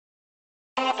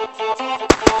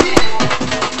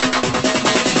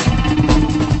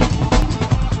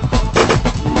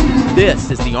This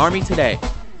is the Army Today.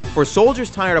 For soldiers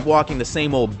tired of walking the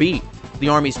same old beat, the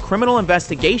Army's Criminal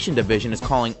Investigation Division is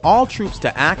calling all troops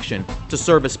to action to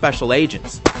serve as special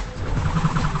agents.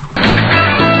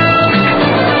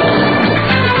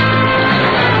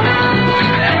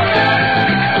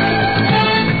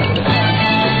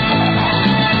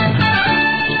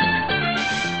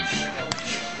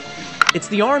 It's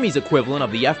the Army's equivalent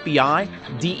of the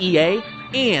FBI, DEA,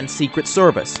 and Secret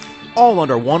Service, all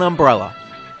under one umbrella.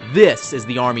 This is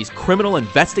the Army's Criminal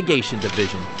Investigation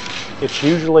Division. It's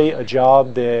usually a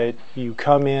job that you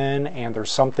come in and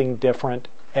there's something different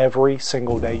every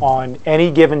single day on any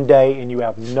given day, and you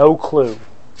have no clue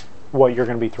what you're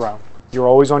going to be thrown. You're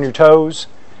always on your toes.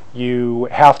 You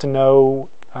have to know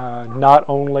not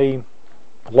only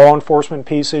law enforcement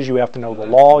pieces, you have to know the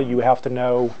law, you have to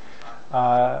know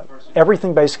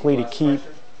everything basically to keep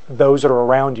those that are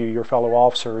around you, your fellow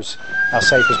officers, as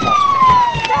safe as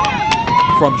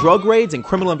possible. From drug raids and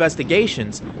criminal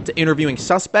investigations to interviewing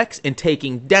suspects and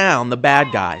taking down the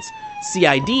bad guys,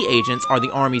 CID agents are the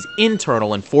Army's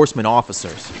internal enforcement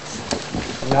officers.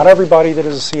 Not everybody that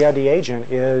is a CID agent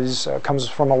comes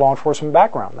from a law enforcement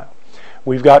background, though.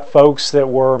 We've got folks that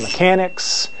were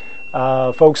mechanics,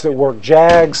 folks that work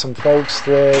JAG, some folks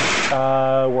that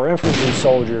were infantry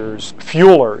soldiers,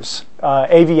 fuelers,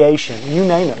 aviation, you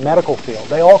name it, medical field.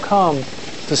 They all come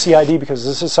to CID because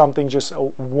this is something, just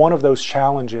one of those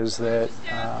challenges that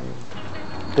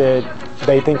that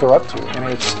they think they're up to, and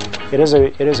it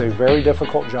is a very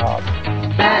difficult job.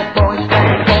 Bad boys,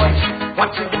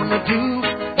 what you gonna do?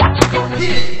 What you gonna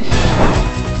do?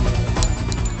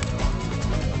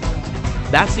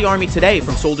 That's the Army Today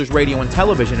from Soldiers Radio and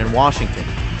Television in Washington.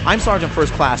 I'm Sergeant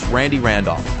First Class Randy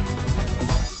Randolph.